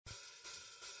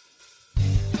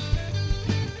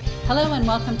Hello and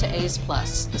welcome to A's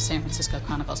Plus, the San Francisco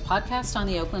Chronicles podcast on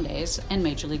the Oakland A's and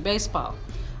Major League Baseball.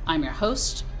 I'm your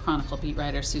host, Chronicle beat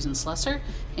writer Susan Slusser,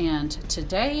 and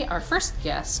today our first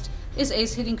guest is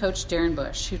A's hitting coach Darren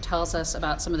Bush, who tells us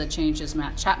about some of the changes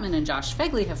Matt Chapman and Josh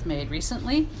Phegley have made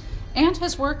recently, and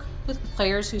his work with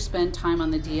players who spend time on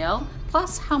the DL,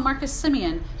 plus how Marcus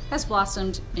Semien has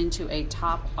blossomed into a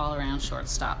top all-around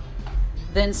shortstop.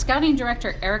 Then scouting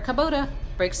director Eric Kubota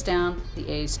breaks down the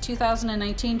A's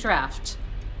 2019 draft.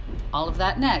 All of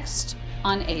that next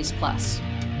on A's Plus.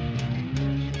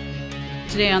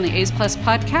 Today on the A's Plus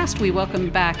podcast, we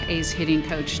welcome back A's hitting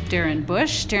coach Darren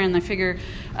Bush. Darren, I figure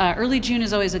early June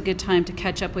is always a good time to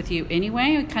catch up with you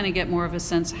anyway. We kind of get more of a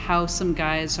sense how some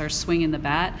guys are swinging the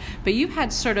bat. But you've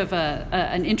had sort of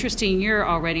an interesting year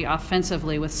already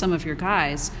offensively with some of your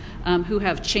guys who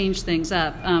have changed things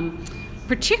up.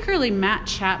 Particularly Matt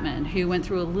Chapman, who went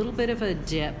through a little bit of a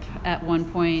dip at one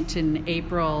point in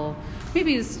April,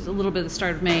 maybe it's a little bit at the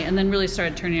start of May, and then really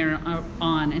started turning it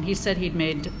on. And he said he'd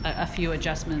made a few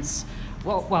adjustments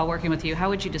while working with you. How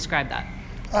would you describe that?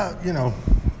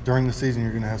 During the season,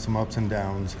 you're going to have some ups and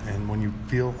downs. And when you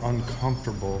feel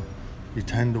uncomfortable, you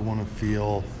tend to want to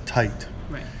feel tight.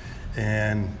 Right.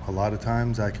 And a lot of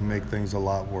times that can make things a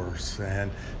lot worse.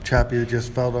 And Chappie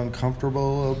just felt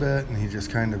uncomfortable a little bit, and he just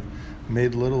kind of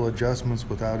made little adjustments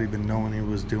without even knowing he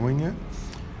was doing it.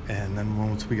 And then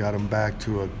once we got him back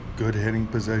to a good hitting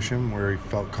position where he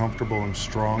felt comfortable and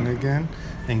strong again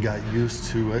and got used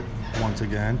to it once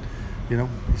again, he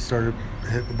started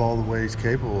hitting the ball the way he's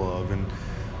capable of. And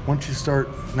once you start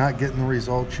not getting the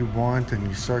results you want and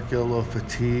you start getting a little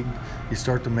fatigued, you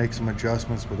start to make some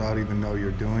adjustments without even know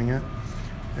you're doing it.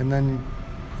 And then,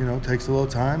 it takes a little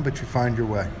time, but you find your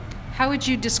way. How would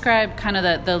you describe kind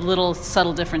of the little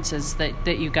subtle differences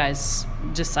that you guys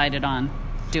decided on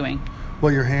doing?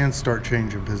 Well, your hands start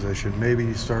changing position. Maybe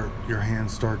your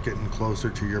hands start getting closer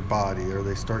to your body, or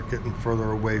they start getting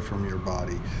further away from your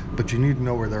body. But you need to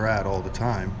know where they're at all the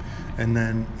time. And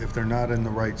then if they're not in the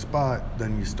right spot,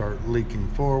 then you start leaking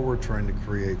forward, trying to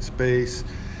create space,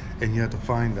 and you have to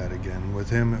find that again. With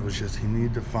him, it was just he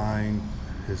needed to find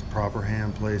his proper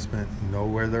hand placement, know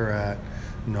where they're at,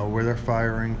 know where they're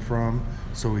firing from,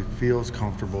 so he feels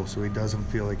comfortable, so he doesn't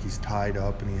feel like he's tied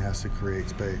up and he has to create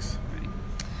space.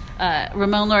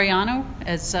 Ramon Laureano,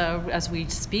 as we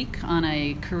speak, on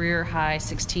a career-high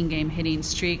 16-game hitting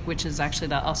streak, which is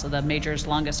actually also the major's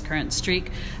longest current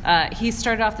streak. He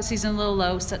started off the season a little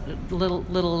low,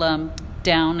 little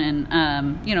down,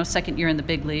 and second year in the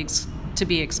big leagues, to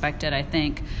be expected, I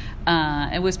think.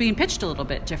 It was being pitched a little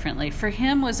bit differently. For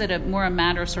him, was it more a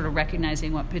matter of sort of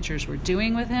recognizing what pitchers were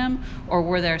doing with him, or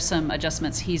were there some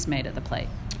adjustments he's made at the plate?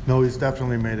 No, he's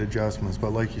definitely made adjustments,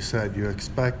 but like you said, you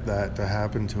expect that to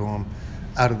happen to him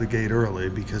out of the gate early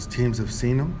because teams have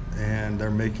seen him and they're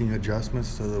making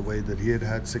adjustments to the way that he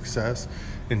had success,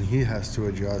 and he has to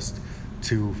adjust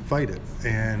to fight it.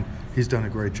 And he's done a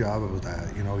great job of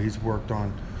that. He's worked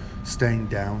on staying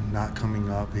down, not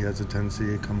coming up. He has a tendency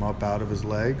to come up out of his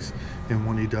legs, and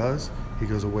when he does, he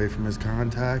goes away from his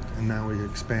contact, and now he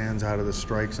expands out of the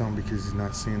strike zone because he's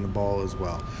not seeing the ball as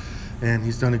well. And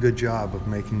he's done a good job of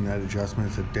making that adjustment.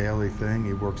 It's a daily thing.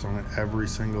 He works on it every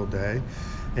single day.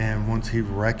 And once he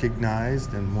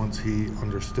recognized and once he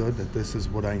understood that this is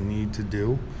what I need to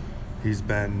do, he's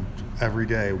been every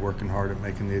day working hard at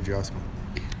making the adjustment.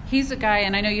 He's a guy,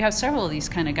 and I know you have several of these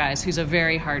kind of guys, who's a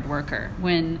very hard worker.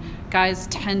 When guys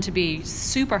tend to be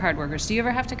super hard workers, do you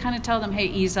ever have to kind of tell them, hey,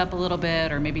 ease up a little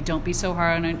bit, or maybe don't be so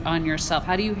hard on yourself?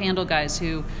 How do you handle guys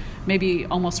who maybe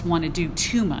almost want to do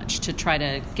too much to try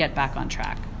to get back on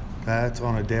track? That's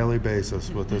on a daily basis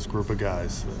with this group of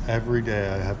guys. Every day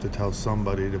I have to tell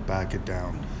somebody to back it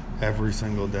down every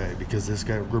single day because this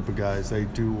group of guys, they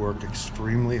do work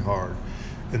extremely hard,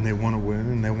 and they want to win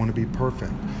and they want to be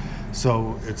perfect.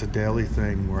 So it's a daily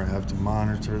thing where I have to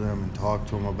monitor them and talk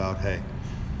to them about, hey,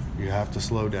 you have to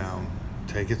slow down,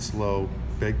 take it slow,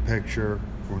 big picture.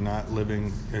 We're not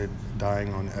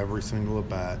dying on every single at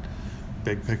bat.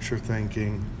 Big picture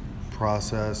thinking,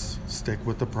 process, stick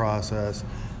with the process,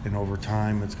 and over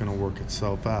time it's going to work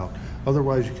itself out.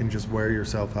 Otherwise you can just wear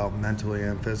yourself out mentally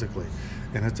and physically.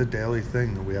 And it's a daily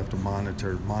thing that we have to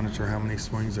monitor how many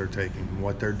swings they're taking,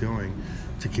 what they're doing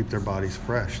to keep their bodies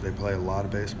fresh. They play a lot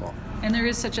of baseball. And there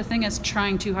is such a thing as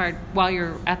trying too hard while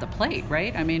you're at the plate,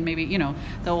 right? I mean, maybe, the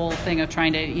whole thing of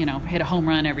trying to, hit a home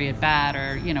run every at bat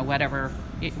or, whatever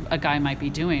a guy might be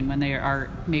doing when they are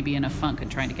maybe in a funk and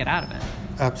trying to get out of it.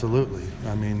 Absolutely.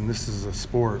 I mean, this is a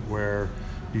sport where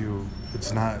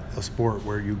it's not a sport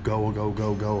where you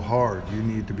go hard. You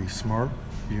need to be smart.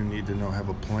 You need to have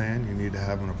a plan. You need to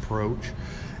have an approach,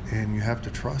 and you have to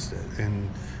trust it. And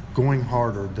going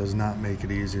harder does not make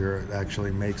it easier. It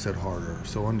actually makes it harder.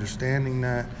 So understanding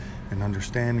that,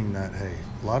 hey,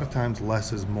 a lot of times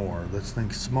less is more. Let's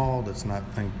think small. Let's not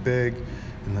think big.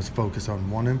 And let's focus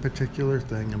on one in particular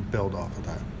thing and build off of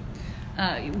that.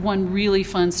 One really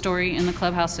fun story in the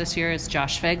clubhouse this year is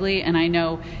Josh Fegley, and I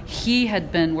know he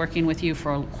had been working with you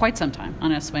for quite some time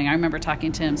on a swing. I remember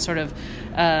talking to him sort of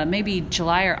maybe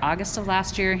July or August of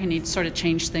last year, and he'd sort of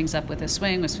changed things up with his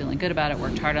swing, was feeling good about it,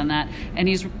 worked hard on that, and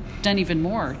he's done even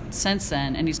more since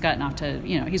then, and he's gotten off to,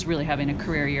 he's really having a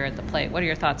career year at the plate. What are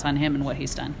your thoughts on him and what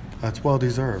he's done? That's well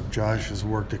deserved. Josh has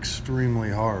worked extremely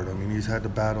hard. I mean, he's had to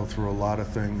battle through a lot of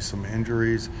things, some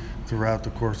injuries throughout the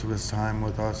course of his time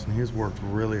with us, and he's worked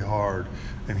really hard,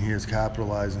 and he is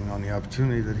capitalizing on the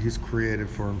opportunity that he's created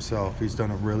for himself. He's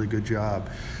done a really good job,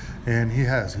 and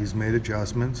he's made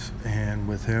adjustments, and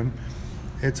with him,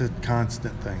 it's a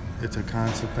constant thing. It's a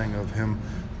constant thing of him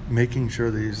making sure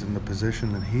that he's in the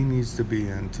position that he needs to be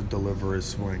in to deliver his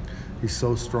swing. He's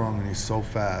so strong and he's so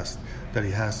fast that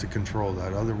he has to control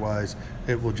that. Otherwise,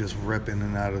 it will just rip in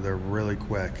and out of there really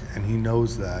quick, and he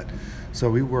knows that.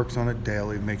 So he works on it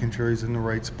daily, making sure he's in the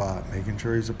right spot, making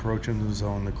sure he's approaching the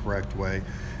zone the correct way,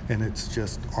 and it's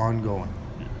just ongoing.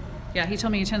 Yeah, he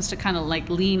told me he tends to kind of like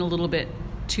lean a little bit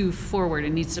too forward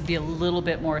and needs to be a little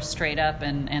bit more straight up,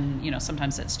 and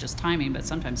sometimes it's just timing, but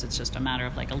sometimes it's just a matter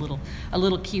of like a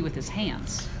little key with his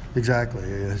hands. Exactly.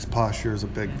 His posture is a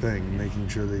big thing, making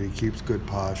sure that he keeps good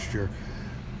posture,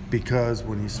 because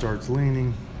when he starts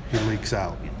leaning, he leaks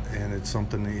out, and it's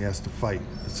something that he has to fight.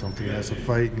 It's something he has to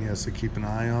fight and he has to keep an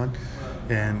eye on,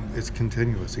 and it's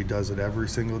continuous. He does it every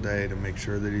single day to make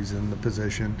sure that he's in the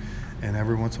position, and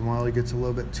every once in a while he gets a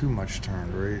little bit too much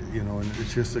turned, right? And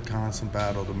it's just a constant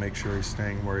battle to make sure he's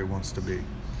staying where he wants to be.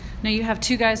 Now you have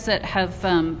two guys that have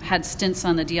had stints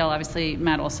on the DL. Obviously,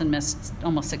 Matt Olson missed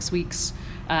almost 6 weeks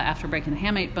after breaking the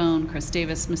hamate bone. Chris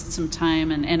Davis missed some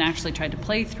time and actually tried to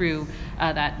play through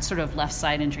that sort of left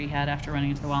side injury he had after running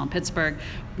into the wall in Pittsburgh.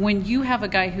 When you have a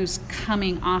guy who's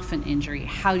coming off an injury,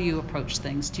 how do you approach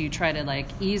things? Do you try to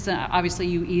ease? Obviously,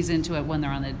 you ease into it when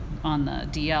they're on the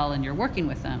DL and you're working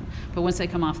with them. But once they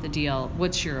come off the DL,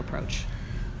 what's your approach?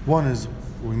 One is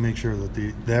we make sure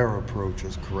that their approach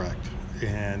is correct,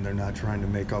 and they're not trying to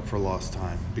make up for lost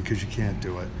time, because you can't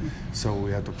do it. So we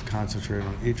have to concentrate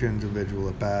on each individual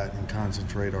at bat and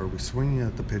concentrate, are we swinging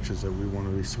at the pitches that we want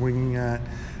to be swinging at,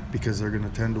 because they're going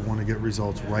to tend to want to get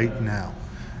results right now.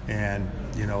 And,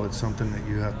 it's something that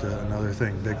you have to, another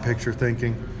thing, big picture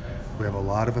thinking. We have a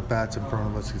lot of at-bats in front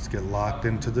of us. Let's get locked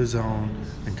into the zone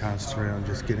and concentrate on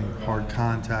just getting hard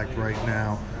contact right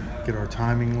now, get our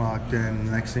timing locked in.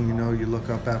 The next thing you know, you look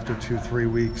up after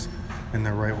 2-3 weeks, and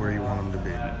they're right where you want them to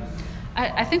be.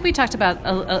 I think we talked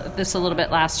about this a little bit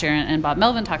last year, and Bob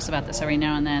Melvin talks about this every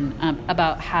now and then,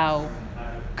 about how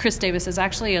Chris Davis is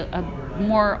actually a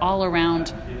more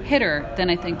all-around hitter than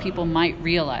I think people might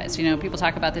realize. People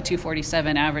talk about the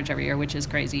 247 average every year, which is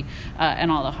crazy,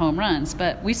 and all the home runs.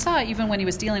 But we saw even when he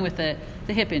was dealing with the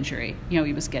hip injury,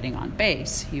 he was getting on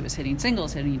base, he was hitting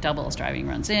singles, hitting doubles, driving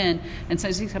runs in. And so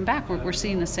as he's come back, we're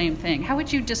seeing the same thing. How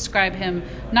would you describe him,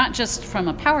 not just from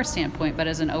a power standpoint, but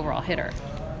as an overall hitter?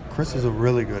 Chris is a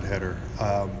really good hitter.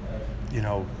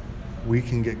 We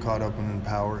can get caught up in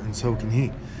power, and so can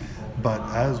he. But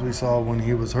as we saw when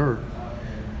he was hurt,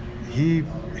 he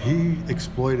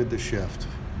exploited the shift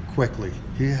quickly.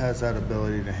 He has that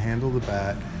ability to handle the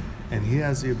bat, and he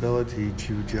has the ability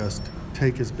to just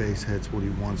take his base hits what he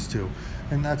wants to.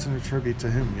 And that's an attribute to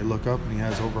him. You look up and he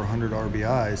has over 100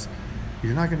 RBIs.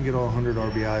 You're not going to get all 100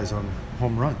 RBIs on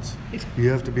home runs. You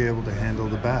have to be able to handle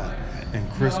the bat. And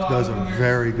Chris does a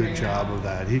very good job of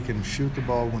that. He can shoot the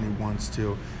ball when he wants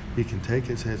to. He can take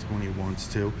his hits when he wants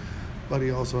to. But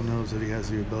he also knows that he has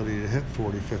the ability to hit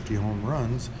 40, 50 home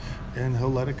runs, and he'll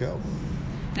let it go.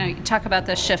 Now, you talk about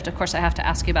the shift. Of course, I have to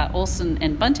ask you about Olson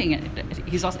and bunting.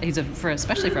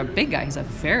 Especially for a big guy, he's a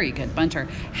very good bunter.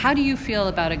 How do you feel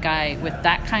about a guy with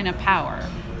that kind of power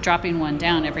dropping one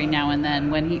down every now and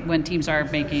then when teams are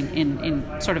making in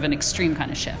sort of an extreme kind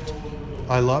of shift?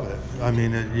 I love it. I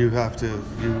mean, you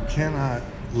cannot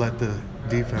let the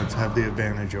defense have the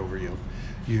advantage over you.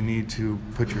 You need to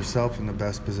put yourself in the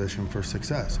best position for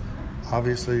success.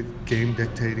 Obviously, game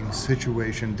dictating,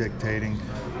 situation dictating.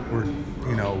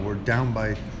 We're down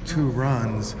by 2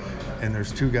 runs, and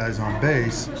there's 2 guys on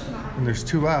base, and there's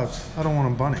 2 outs. I don't want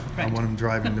him bunting. Right. I want him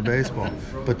driving the baseball.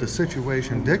 But the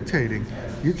situation dictating,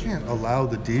 you can't allow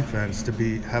the defense to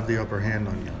have the upper hand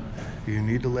on you. You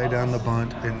need to lay down the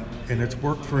bunt, and it's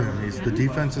worked for him. The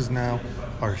defenses now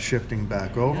are shifting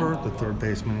back over. The third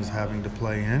baseman is having to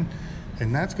play in,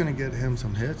 and that's going to get him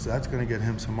some hits. That's going to get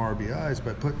him some RBIs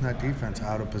by putting that defense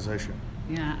out of position.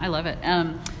 Yeah, I love it.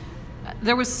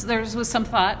 There was some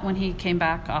thought when he came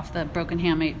back off the broken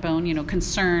hamate bone,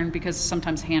 concern because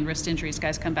sometimes hand wrist injuries,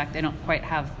 guys come back, they don't quite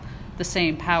have the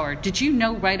same power. Did you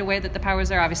know right away that the power was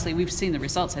there? Obviously, we've seen the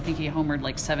results. I think he homered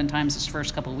like 7 times his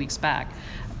first couple of weeks back.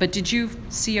 But did you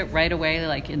see it right away,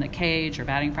 like in the cage or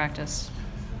batting practice?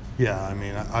 Yeah, I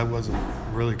mean, I wasn't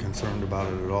really concerned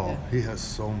about it at all. Yeah. He has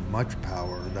so much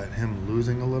power that him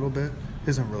losing a little bit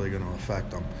isn't really going to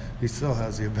affect him. He still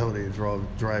has the ability to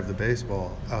drive the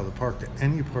baseball out of the park to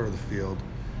any part of the field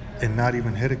and not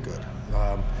even hit it good.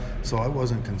 So I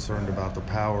wasn't concerned about the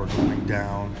power going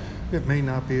down. It may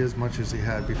not be as much as he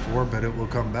had before, but it will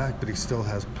come back, but he still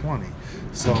has plenty.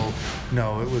 So,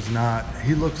 no, it was not.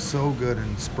 He looked so good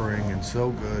in spring and so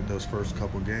good those first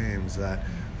couple games that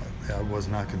I was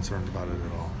not concerned about it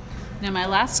at all. Now, my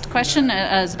last question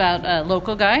is about a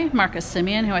local guy, Marcus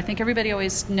Semien, who I think everybody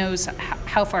always knows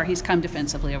how far he's come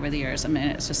defensively over the years. I mean,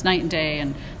 it's just night and day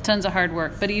and tons of hard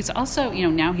work. But he's also,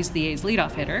 now he's the A's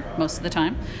leadoff hitter most of the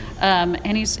time.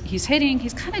 And he's hitting.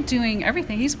 He's kind of doing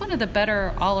everything. He's one of the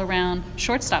better all-around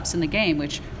shortstops in the game,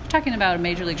 which, we're talking about a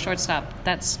major league shortstop,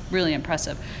 that's really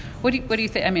impressive. What do you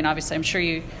think? I mean, obviously, I'm sure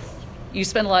you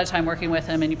spend a lot of time working with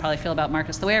him, and you probably feel about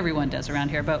Marcus the way everyone does around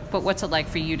here, but what's it like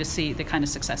for you to see the kind of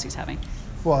success he's having?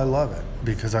 Well, I love it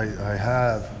because I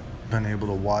have been able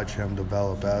to watch him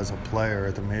develop as a player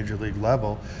at the major league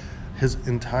level his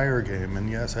entire game. And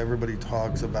yes, everybody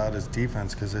talks about his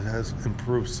defense because it has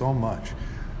improved so much,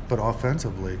 but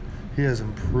offensively, he has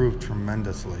improved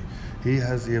tremendously. He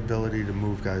has the ability to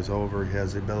move guys over. He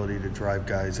has the ability to drive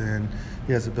guys in.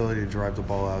 He has the ability to drive the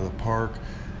ball out of the park.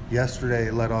 Yesterday,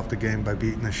 he led off the game by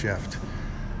beating the shift.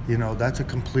 That's a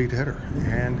complete hitter,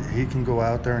 and he can go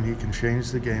out there and he can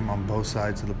change the game on both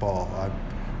sides of the ball. I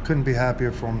couldn't be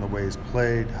happier for him the way he's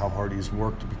played, how hard he's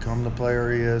worked to become the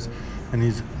player he is, and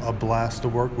he's a blast to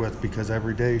work with because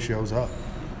every day he shows up.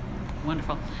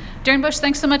 Wonderful. Darren Bush,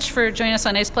 thanks so much for joining us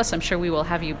on A's Plus. I'm sure we will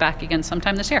have you back again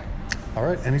sometime this year. All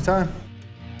right, anytime.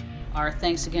 Our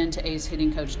thanks again to A's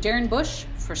hitting coach Darren Bush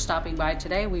for stopping by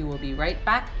today. We will be right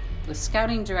back with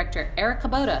Scouting Director Eric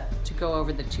Kubota to go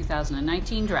over the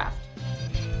 2019 draft.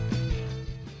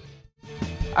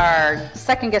 Our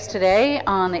second guest today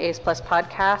on the A's Plus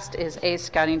podcast is A's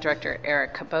Scouting Director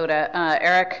Eric Kubota.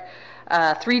 Eric,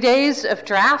 3 days of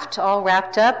draft all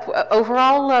wrapped up.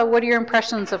 Overall, what are your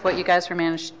impressions of what you guys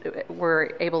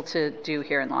were able to do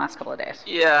here in the last couple of days?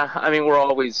 Yeah, I mean, we're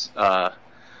always,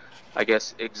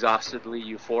 exhaustedly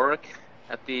euphoric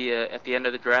at the end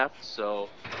of the draft, so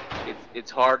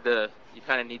it's hard to. You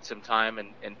kind of need some time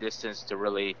and distance to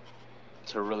really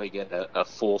get a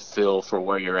full feel for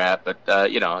where you're at. But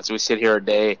as we sit here a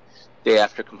day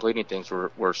after completing things,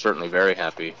 we're certainly very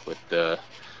happy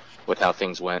with how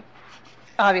things went.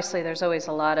 Obviously, there's always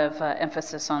a lot of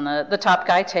emphasis on the top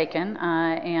guy taken,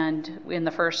 and in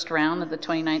the first round of the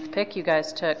 29th pick, you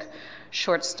guys took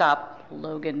shortstop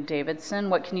Logan Davidson.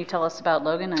 What can you tell us about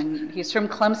Logan? He's from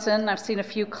Clemson. I've seen a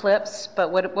few clips,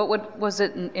 but what was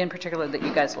it in particular that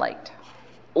you guys liked?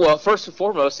 Well, first and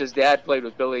foremost, his dad played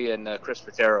with Billy and Chris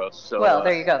Pateros. So, well,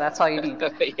 there you go. That's all you need.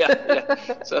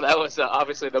 yeah. So that was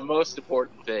obviously the most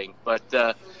important thing. But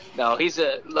no,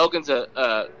 Logan's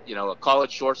a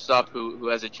college shortstop who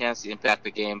has a chance to impact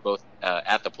the game both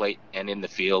at the plate and in the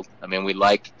field. I mean, we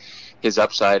like his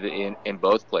upside in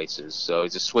both places. So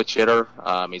he's a switch hitter.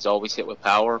 He's always hit with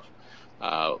power.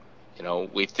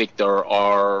 We think there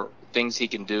are things he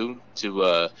can do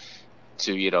to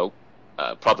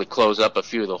probably close up a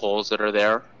few of the holes that are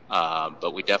there.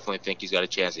 But we definitely think he's got a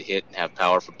chance to hit and have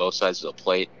power from both sides of the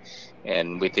plate.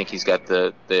 And we think he's got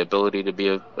the ability to be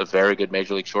a very good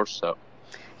major league shortstop.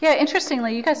 Yeah,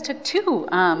 interestingly, you guys took 2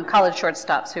 college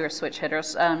shortstops who are switch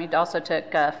hitters. You also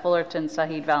took Fullerton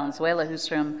Saheed Valenzuela, who's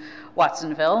from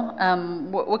Watsonville.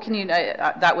 What can you?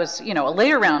 That was a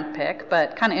later round pick,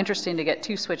 but kind of interesting to get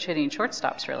 2 switch hitting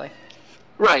shortstops, really.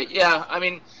 Right. Yeah. I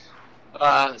mean,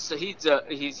 Saheed's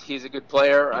he's a good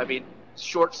player. I mean,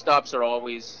 shortstops are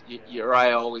always your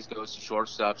eye always goes to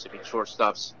shortstops. I mean,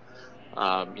 shortstops.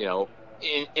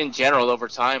 In general, over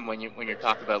time, when you're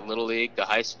talking about little league to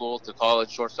high school to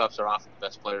college, shortstops are often the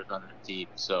best players on the team.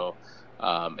 So,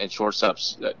 and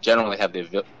shortstops generally have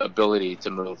the ability to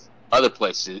move other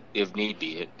places if need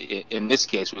be. In this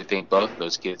case, we think both of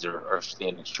those kids are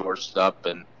standing shortstop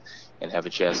and have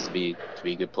a chance to be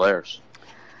good players.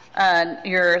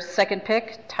 Your second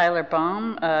pick, Tyler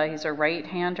Baum. He's a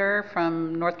right-hander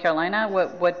from North Carolina.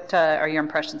 What are your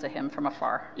impressions of him from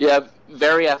afar? Yeah,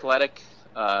 very athletic.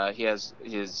 He has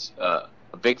a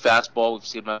big fastball. We've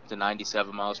seen him up to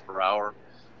 97 miles per hour.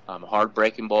 Hard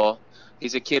breaking ball.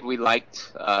 He's a kid we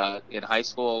liked in high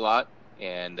school a lot,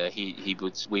 and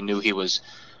we knew he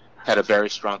had a very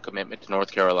strong commitment to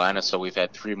North Carolina. So we've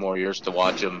had 3 more years to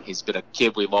watch him. He's been a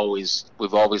kid we've always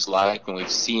liked, and we've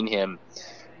seen him,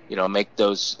 make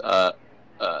that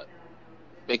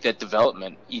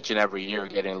development each and every year,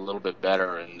 getting a little bit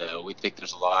better. And we think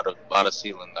there's a lot of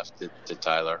ceiling left to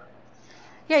Tyler.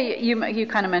 Yeah, you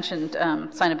kind of mentioned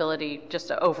signability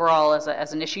just overall as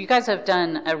an issue. You guys have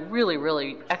done a really,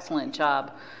 really excellent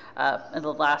job in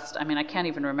the last. I mean, I can't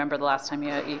even remember the last time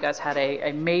you guys had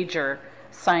a major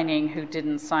signing who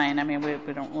didn't sign. I mean,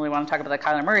 we don't really want to talk about the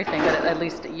Kyler Murray thing, but at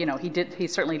least he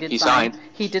certainly did sign.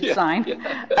 He did sign.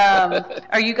 Yeah.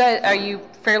 Are you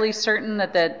fairly certain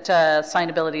that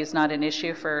signability is not an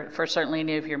issue for certainly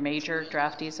any of your major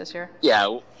draftees this year?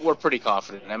 Yeah, we're pretty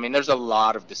confident. I mean, there's a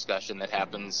lot of discussion that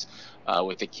happens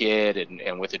with the kid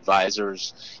and with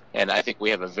advisors, and I think we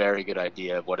have a very good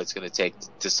idea of what it's going to take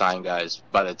to sign guys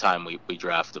by the time we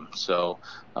draft them. So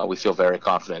we feel very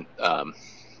confident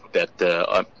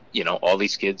that all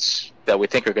these kids that we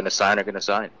think are going to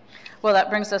sign. Well, that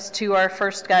brings us to our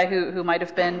first guy who might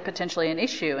have been potentially an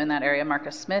issue in that area,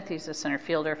 Marcus Smith. He's a center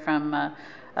fielder from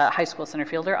high school center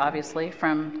fielder, obviously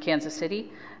from Kansas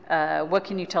City. What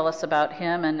can you tell us about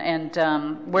him, and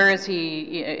where is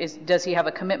he? Does he have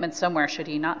a commitment somewhere? Should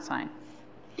he not sign?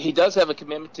 He does have a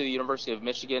commitment to the University of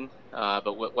Michigan,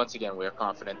 but once again, we are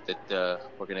confident that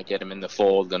we're going to get him in the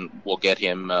fold, and we'll get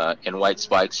him in white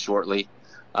spikes shortly.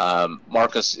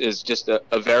 Marcus is just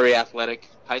a very athletic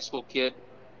high school kid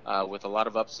with a lot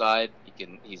of upside.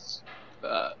 He's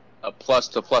a plus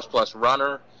to plus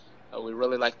runner. We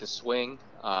really like the swing,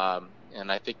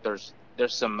 and I think there's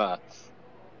some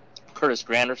Curtis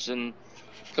Granderson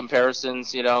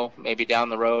comparisons, maybe down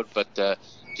the road, but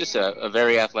just a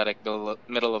very athletic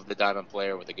middle of the diamond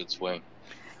player with a good swing.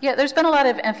 Yeah, there's been a lot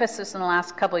of emphasis in the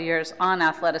last couple of years on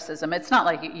athleticism. It's not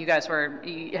like you guys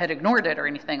you had ignored it or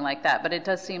anything like that, but it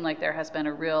does seem like there has been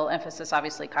a real emphasis.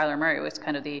 Obviously, Kyler Murray was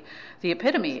kind of the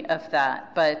epitome of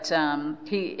that, but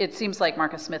it seems like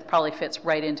Marcus Smith probably fits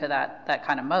right into that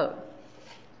kind of mode.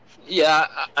 Yeah,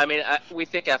 I mean, we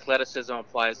think athleticism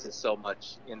applies to so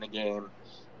much in the game,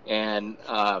 and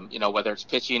whether it's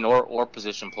pitching or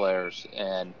position players,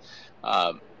 and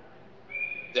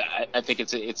I think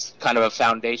it's kind of a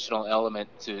foundational element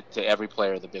to every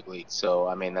player of the big league. So,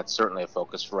 I mean, that's certainly a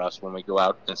focus for us when we go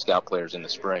out and scout players in the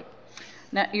spring.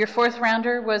 Now, your fourth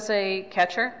rounder was a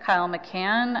catcher, Kyle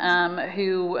McCann,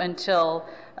 who until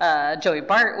Joey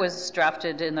Bart was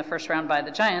drafted in the first round by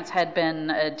the Giants, had been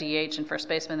a DH and first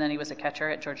baseman. Then he was a catcher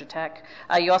at Georgia Tech.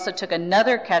 You also took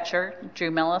another catcher,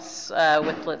 Drew Millis,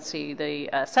 with, the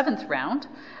 7th round.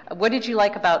 What did you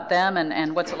like about them,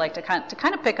 and what's it like to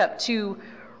kind of pick up 2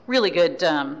 really good,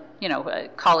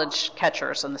 college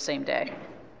catchers on the same day?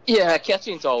 Yeah,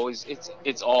 catching's always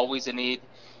a need,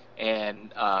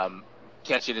 and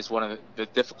catching is one of the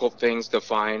difficult things to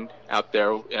find out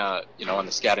there, on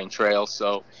the scouting trail.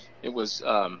 So it was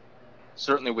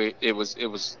certainly it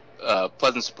was a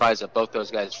pleasant surprise that both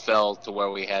those guys fell to where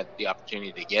we had the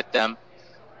opportunity to get them.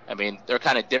 I mean, they're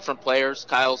kind of different players.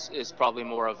 Kyle's is probably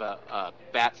more of a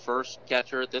bat-first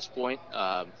catcher at this point.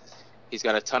 He's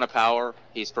got a ton of power.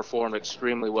 He's performed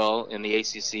extremely well in the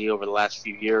ACC over the last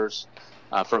few years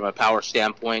from a power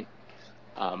standpoint.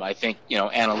 I think,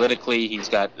 analytically, he's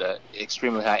got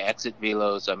extremely high exit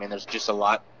velos. I mean, there's just a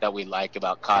lot that we like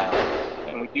about Kyle.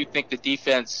 And we do think the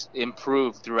defense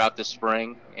improved throughout the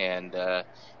spring. And,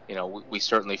 we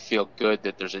certainly feel good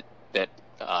that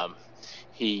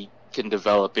he can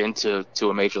develop into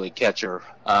a major league catcher.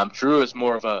 Drew is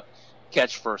more of a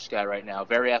catch-first guy right now.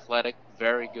 Very athletic,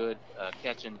 very good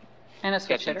catching. And a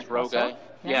switch hitter. Throw guy.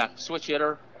 Yeah, switch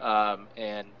hitter.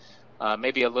 And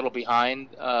maybe a little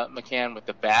behind McCann with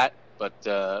the bat, but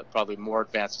probably more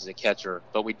advanced as a catcher.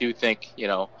 But we do think,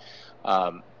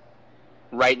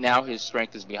 right now his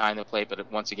strength is behind the plate,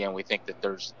 but once again, we think that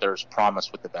there's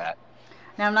promise with the bat.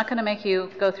 Now, I'm not going to make you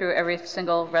go through every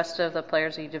single rest of the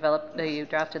players that you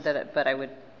drafted, but I would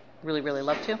really, really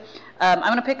love to. I'm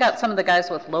going to pick out some of the guys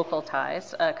with local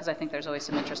ties because I think there's always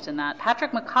some interest in that.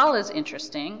 Patrick McCall is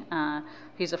interesting.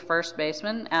 He's a first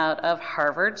baseman out of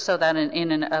Harvard, so that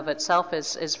in and of itself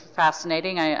is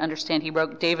fascinating. I understand he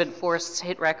broke David Forst's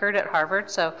hit record at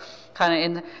Harvard, so kind of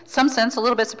in some sense a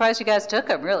little bit surprised you guys took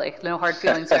him, really. No hard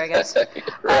feelings there, I guess. Right.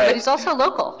 But he's also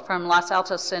local from Los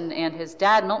Altos, and his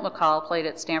dad, Milt McCall, played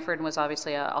at Stanford and was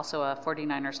obviously also a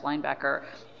 49ers linebacker.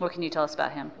 What can you tell us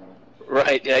about him?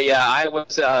 Right. Yeah. I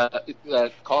was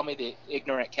call me the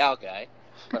ignorant Cal guy,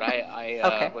 but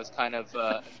I was kind of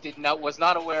was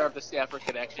not aware of the Stanford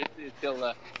connection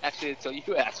until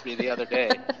you asked me the other day.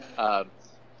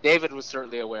 David was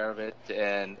certainly aware of it,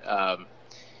 and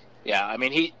yeah, I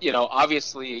mean he,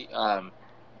 obviously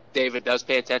David does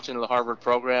pay attention to the Harvard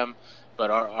program,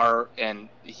 but and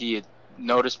he had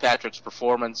noticed Patrick's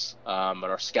performance. But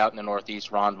our scout in the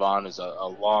Northeast, Ron Vaughn, is a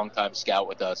long-time scout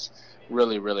with us.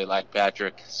 Really, really like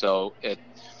Patrick. So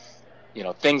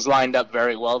things lined up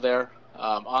very well there.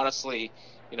 Honestly,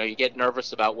 you get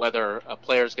nervous about whether a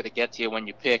player is going to get to you when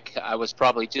you pick. I was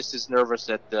probably just as nervous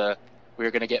that we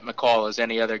were going to get McCall as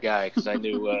any other guy because I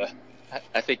knew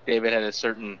I think David had a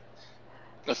certain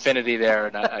affinity there,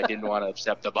 and I didn't want to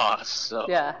upset the boss. So.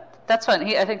 Yeah. That's fun.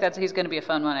 I think he's going to be a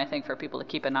fun one, I think, for people to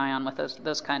keep an eye on with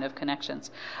those kind of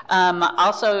connections.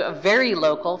 Also, very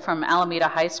local from Alameda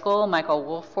High School, Michael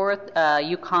Wolforth,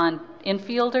 UConn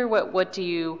infielder. What do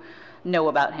you know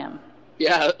about him?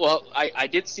 Yeah, well, I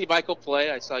did see Michael play.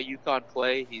 I saw UConn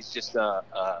play. He's just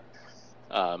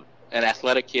an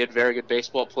athletic kid, very good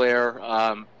baseball player.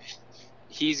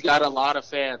 He's got a lot of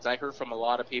fans. I heard from a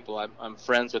lot of people. I'm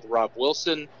friends with Rob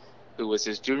Wilson, who was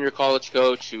his junior college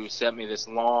coach, who sent me this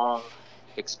long,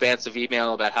 expansive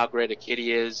email about how great a kid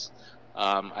he is.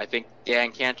 I think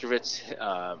Dan Kantrovitz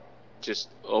just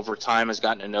over time has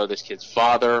gotten to know this kid's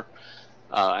father.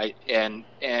 And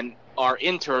our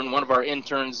intern, one of our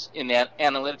interns in the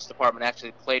analytics department,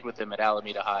 actually played with him at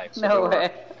Alameda High. So no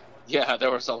way.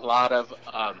 There was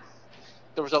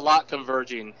a lot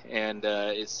converging, and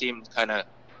it seemed kind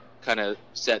of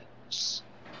set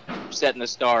in the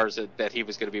stars that he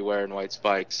was going to be wearing white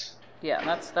spikes. Yeah,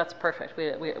 that's perfect.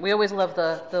 We always love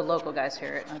the local guys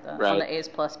here on the A's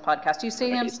Plus podcast. Do you see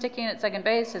him sticking at second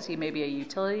base? Is he maybe a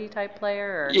utility type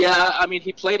player? Or? Yeah, I mean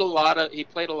he played a lot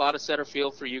of center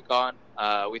field for UConn.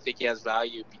 We think he has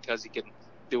value because he can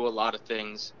do a lot of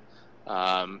things,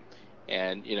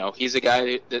 and he's a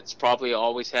guy that's probably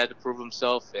always had to prove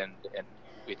himself, and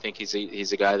we think he's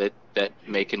a guy that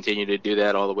may continue to do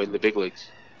that all the way to the big leagues.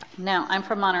 Now, I'm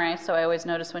from Monterey, so I always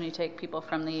notice when you take people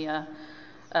from the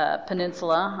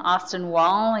peninsula. Austin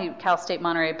Wall, Cal State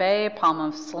Monterey Bay, Palm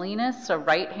of Salinas, a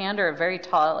right-hander, a very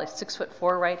tall, like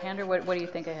 6'4" right-hander. What do you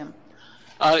think of him?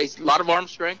 He's a lot of arm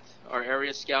strength. Our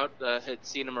area scout had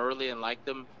seen him early and liked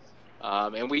him.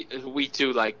 And we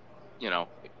too, like,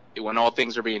 when all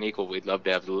things are being equal, we'd love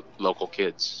to have local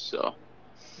kids. So.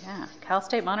 Yeah, Cal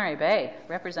State Monterey Bay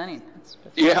representing. That's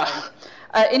yeah.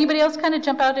 Anybody else kind of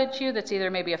jump out at you that's either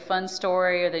maybe a fun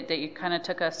story or that you kind of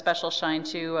took a special shine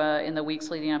to in the weeks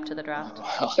leading up to the draft?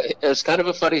 Well, it was kind of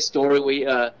a funny story.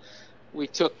 We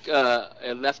took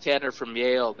a left-hander from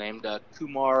Yale named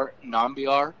Kumar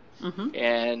Nambiar,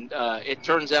 and it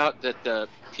turns out that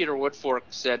Peter Woodfork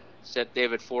sent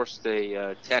David Forst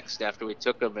a text after we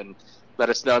took him and let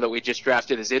us know that we just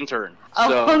drafted his intern.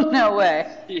 Oh, no way.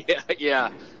 Yeah.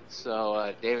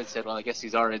 So David said, well, I guess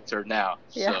he's our intern now.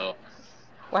 Yeah. So.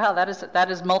 Wow,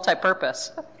 that is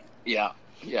multi-purpose. Yeah.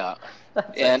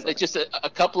 And it's just a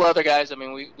couple other guys. I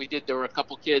mean, there were a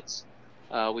couple kids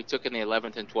we took in the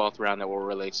 11th and 12th round that we're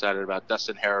really excited about.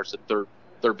 Dustin Harris, a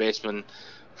third baseman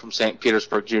from St.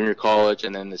 Petersburg Junior College,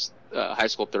 and then this high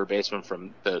school third baseman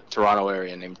from the Toronto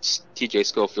area named T.J.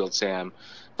 Schofield Sam.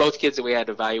 Both kids that we had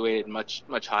evaluated much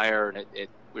higher, and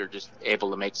we were just able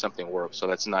to make something work. So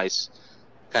that's nice,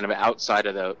 kind of outside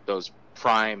of those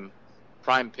prime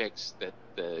picks that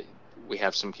we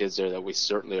have some kids there that we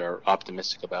certainly are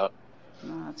optimistic about.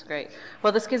 Oh, that's great.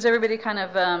 Well, this gives everybody kind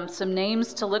of some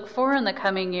names to look for in the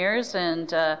coming years, and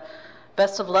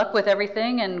best of luck with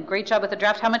everything, and great job with the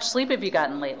draft. How much sleep have you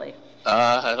gotten lately?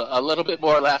 A little bit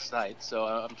more last night, so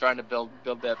I'm trying to build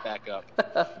that back up.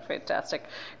 Fantastic.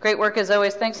 Great work as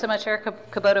always. Thanks so much, Eric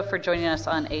Kubota, for joining us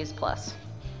on A's Plus.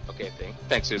 Okay,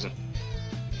 thanks, Susan.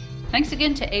 Thanks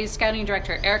again to A's Scouting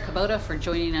Director Eric Kubota for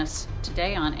joining us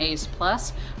today on A's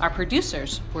Plus. Our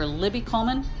producers were Libby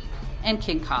Coleman and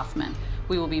King Kaufman.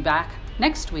 We will be back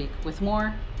next week with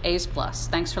more A's Plus.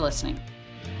 Thanks for listening.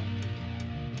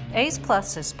 A's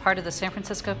Plus is part of the San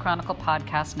Francisco Chronicle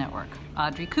Podcast Network.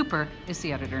 Audrey Cooper is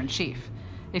the editor-in-chief.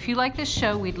 If you like this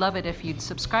show, we'd love it if you'd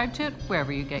subscribe to it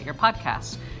wherever you get your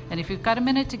podcasts. And if you've got a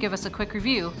minute to give us a quick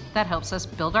review, that helps us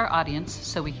build our audience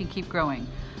so we can keep growing.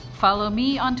 Follow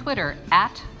me on Twitter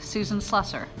at Susan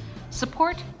Slusser.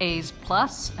 Support A's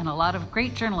Plus and a lot of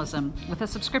great journalism with a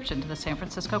subscription to the San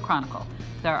Francisco Chronicle.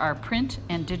 There are print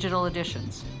and digital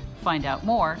editions. Find out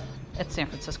more at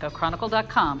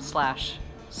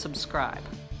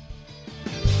sanfranciscochronicle.com/subscribe.